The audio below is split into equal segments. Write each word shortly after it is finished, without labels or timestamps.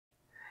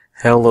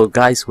Hello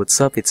guys, what's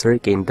up? It's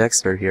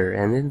Dexter here,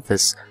 and in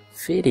this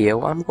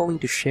video I'm going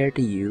to share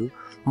to you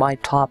my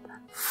top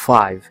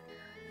 5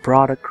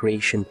 product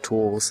creation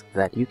tools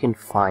that you can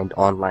find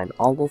online.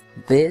 All of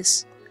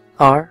these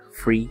are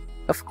free,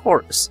 of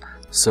course.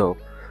 So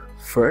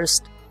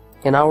first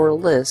in our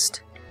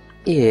list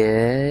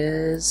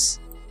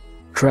is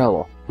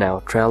Trello.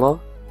 Now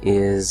Trello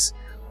is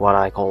what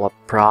I call a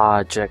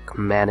project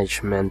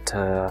management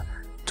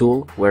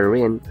tool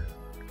wherein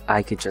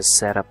I could just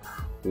set up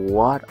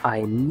what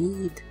I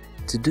need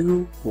to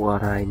do,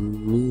 what I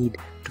need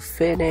to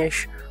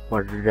finish,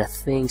 what are the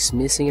things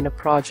missing in a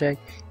project,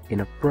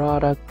 in a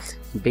product,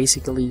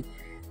 basically.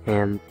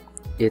 And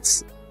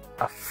it's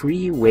a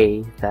free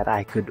way that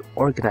I could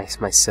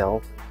organize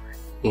myself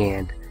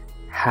and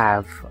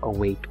have a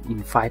way to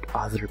invite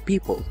other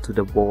people to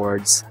the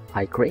boards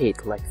I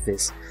create like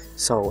this.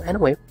 So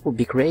anyway, we'll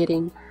be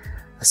creating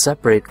a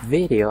separate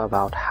video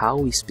about how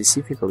we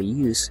specifically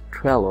use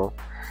Trello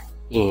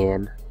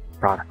in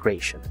product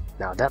creation.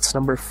 Now that's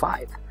number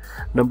 5.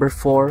 Number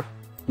 4,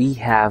 we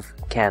have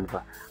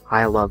Canva.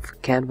 I love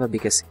Canva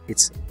because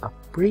it's a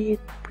pretty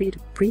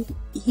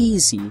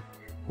easy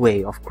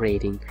way of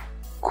creating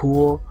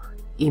cool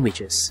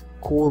images,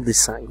 cool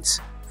designs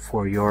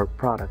for your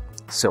product.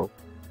 So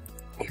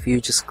if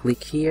you just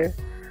click here,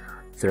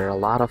 there are a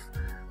lot of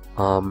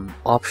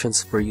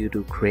options for you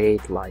to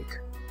create, like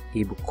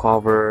ebook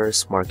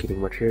covers, marketing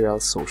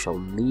materials, social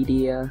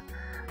media,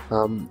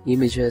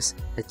 images,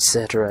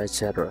 etc.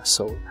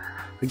 So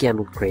again,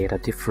 we'll create a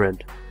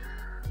different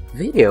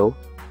video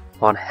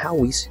on how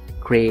we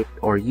create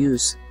or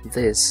use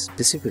this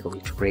specifically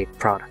to create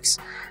products.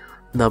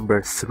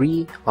 Number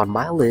 3 on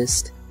my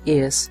list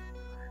is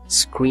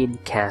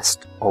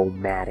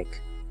Screencastomatic.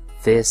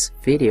 This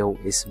video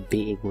is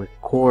being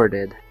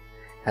recorded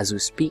as we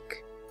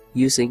speak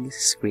using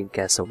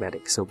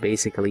Screencastomatic. So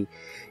basically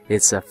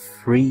it's a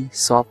free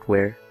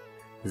software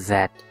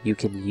that you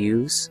can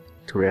use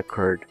to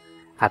record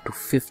up to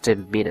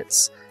 15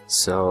 minutes.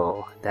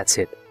 So that's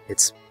it.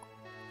 It's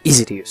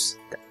easy to use.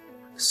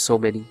 So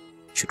many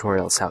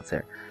tutorials out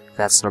there.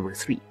 That's number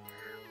 3.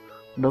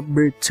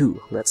 Number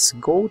 2, let's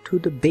go to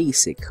the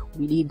basic.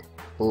 We need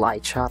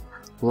Lightshot.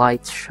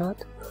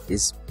 Lightshot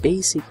is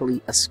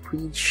basically a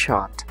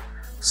screenshot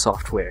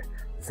software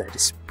that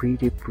is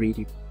pretty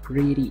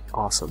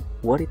awesome.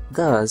 What it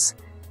does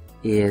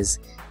is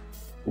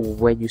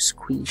when you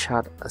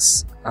screenshot a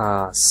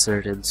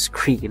certain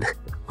screen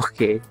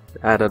okay,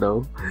 I don't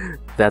know,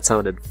 that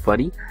sounded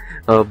funny.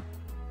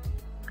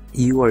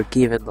 You are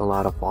given a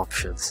lot of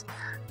options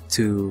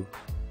to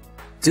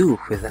do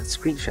with that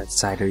screenshot.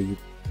 It's either you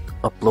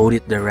upload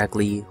it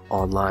directly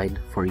online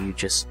for you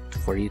to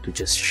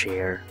just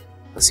share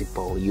a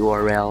simple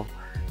URL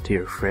to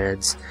your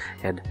friends,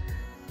 and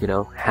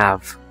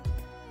have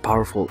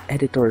powerful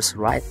editors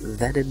right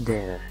then and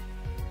there.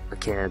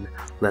 Again,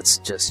 let's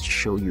just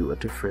show you a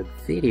different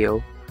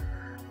video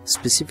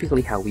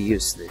specifically how we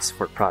use this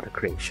for product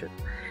creation.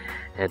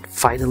 And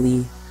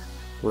finally,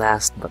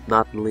 last but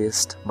not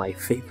least, my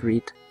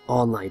favorite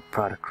online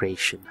product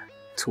creation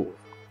tool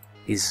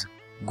is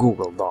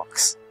Google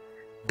Docs.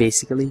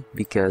 Basically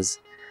because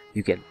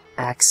you can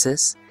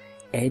access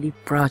any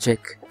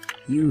project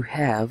you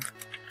have,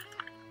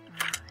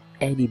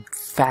 any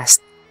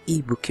fast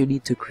ebook you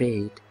need to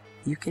create.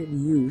 You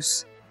can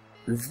use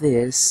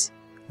this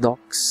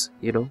Docs,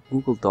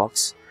 Google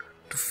Docs,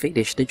 to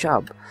finish the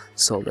job.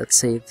 So let's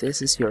say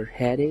this is your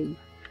heading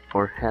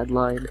or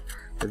headline,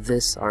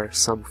 these are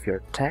some of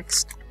your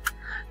text.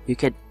 You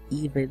can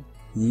even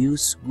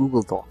use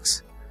Google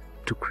Docs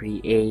to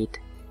create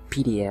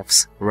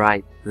PDFs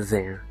right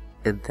there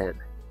and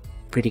then.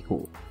 Pretty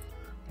cool.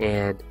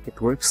 And it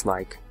works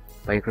like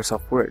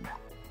Microsoft Word,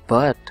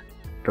 but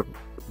the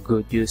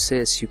good news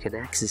is you can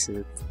access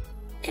it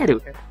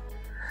anywhere.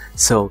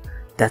 So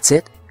that's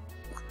it.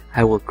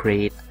 I will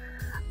create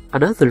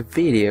another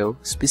video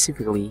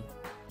specifically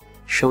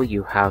showing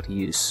you how to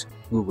use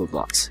Google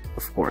Docs,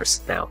 of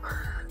course. Now,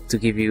 to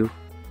give you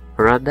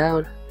a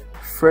rundown,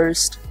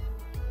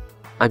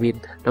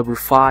 number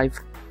 5,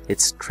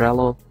 it's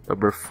Trello.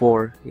 Number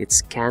 4,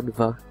 it's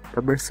Canva.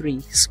 Number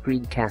 3,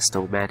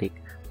 Screencastomatic.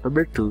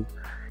 Number 2,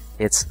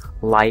 it's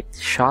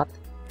Lightshot.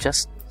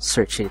 Just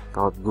search it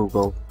on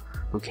Google,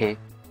 okay?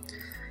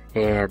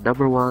 And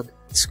number 1,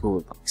 it's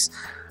Google Docs.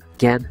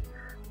 Again,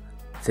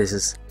 this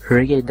is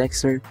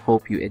Dexter.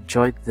 Hope you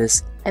enjoyed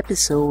this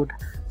episode.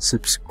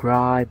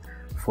 Subscribe.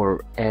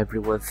 For every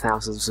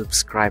 1,000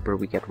 subscriber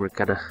we're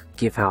gonna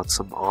give out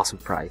some awesome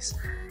prize.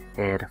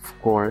 And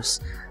of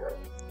course,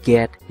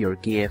 get your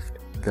gift.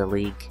 The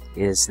link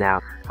is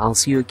down. I'll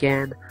see you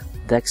again.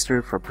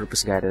 Dexter from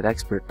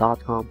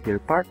PurposeGuidedExpert.com, your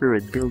partner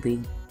in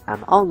building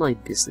an online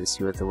business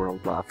you and the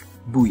world love.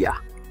 Booyah!